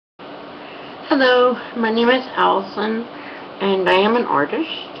Hello, my name is Allison, and I am an artist.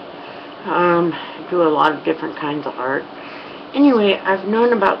 I do a lot of different kinds of art. Anyway, I've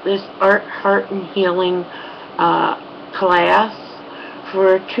known about this Art, Heart, and Healing class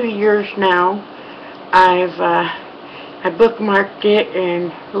for 2 years now. I bookmarked it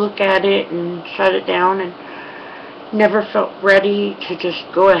and look at it and shut it down and never felt ready to just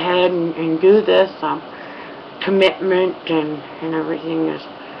go ahead and do this. Commitment and everything is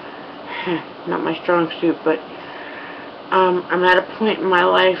not my strong suit, but I'm at a point in my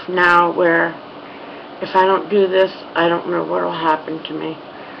life now where if I don't do this, I don't know what will happen to me.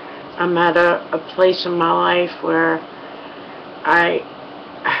 I'm at a place in my life where I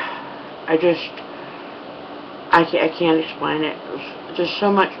can't explain it. There's just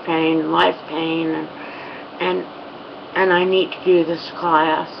so much pain, life pain, and I need to do this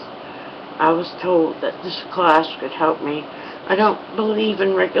class. I was told that this class could help me. I don't believe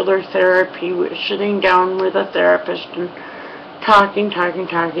in regular therapy, sitting down with a therapist and talking.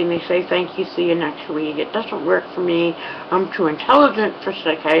 They say, thank you, see you next week. It doesn't work for me. I'm too intelligent for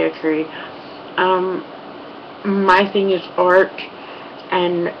psychiatry. My thing is art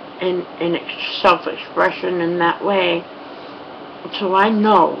and self-expression in that way. So I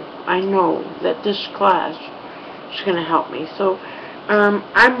know that this class is going to help me. So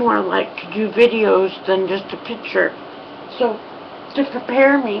I'm more like to do videos than just a picture. So, to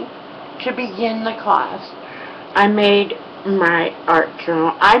prepare me to begin the class, I made my art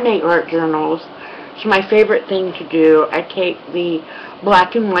journal. I make art journals. It's my favorite thing to do. I take the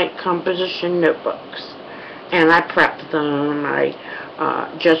black and white composition notebooks and I prep them. I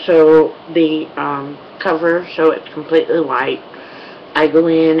gesso the cover so it's completely white. I go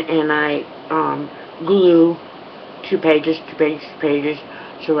in and I glue two pages,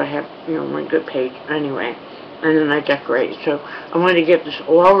 so I have, one good page anyway. And then I decorate. So I want to get this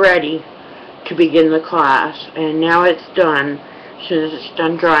all ready to begin the class. And now it's done. As soon as it's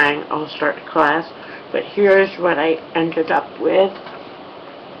done drying, I'll start the class. But here's what I ended up with.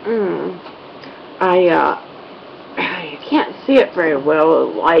 I can't see it very well,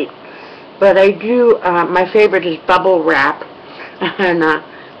 the light. But I do, my favorite is bubble wrap. And I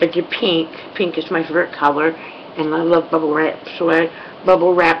did pink. Pink is my favorite color. And I love bubble wrap. So I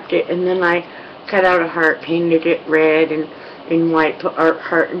bubble wrapped it. And then I cut out a heart, painted it red and white, put Art,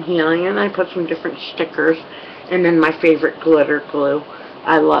 Heart, and Healing, and I put some different stickers, and then my favorite glitter glue.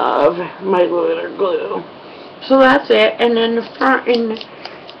 I love my glitter glue. So that's it. And then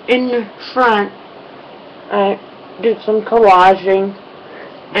in the front, I did some collaging,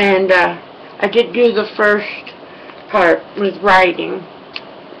 and I did do the first part with writing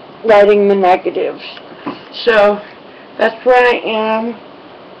the negatives. So that's where I am.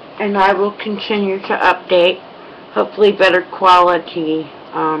 And I will continue to update, hopefully better quality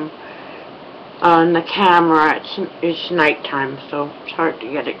on the camera. It's nighttime, so it's hard to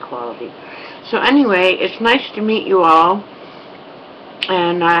get it quality. So anyway, it's nice to meet you all,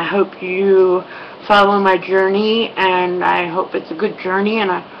 and I hope you follow my journey, and I hope it's a good journey,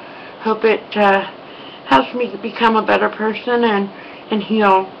 and I hope it helps me to become a better person and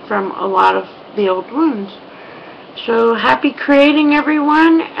heal from a lot of the old wounds. So happy creating,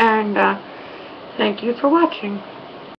 everyone, and thank you for watching.